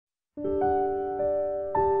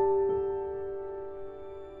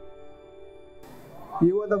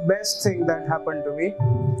You were the best thing that happened to me,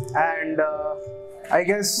 and I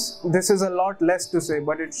guess this is a lot less to say,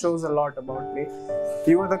 but it shows a lot about me.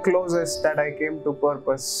 You were the closest that I came to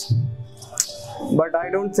purpose. But I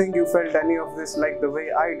don't think you felt any of this like the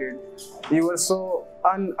way I did. You were so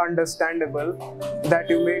ununderstandable that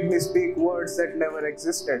you made me speak words that never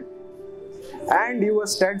existed. And you were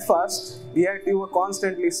steadfast, yet you were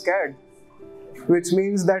constantly scared, which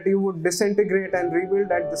means that you would disintegrate and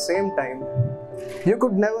rebuild at the same time. You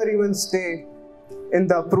could never even stay in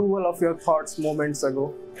the approval of your thoughts moments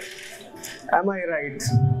ago. Am I right?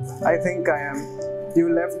 I think I am.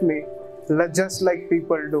 You left me just like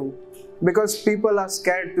people do. Because people are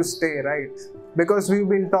scared to stay, right? Because we've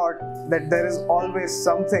been taught that there is always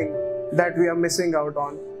something that we are missing out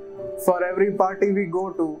on. For every party we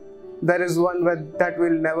go to, there is one that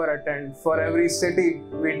we'll never attend. For every city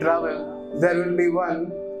we travel, there will be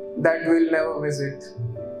one that we'll never visit.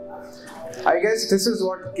 I guess this is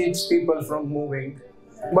what keeps people from moving.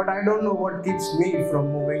 But I don't know what keeps me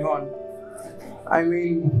from moving on.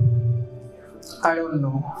 I don't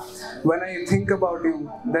know. When I think about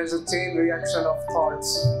you, there's a chain reaction of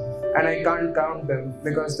thoughts and I can't count them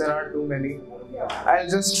because there are too many. I'll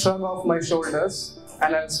just shrug off my shoulders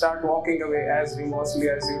and I'll start walking away as remorselessly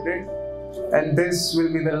as you did. And this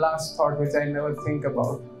will be the last thought which I never think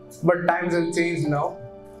about. But times have changed now.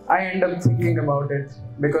 I end up thinking about it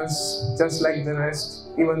because just like the rest,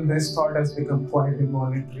 even this thought has become quite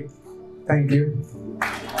involuntary. Thank you.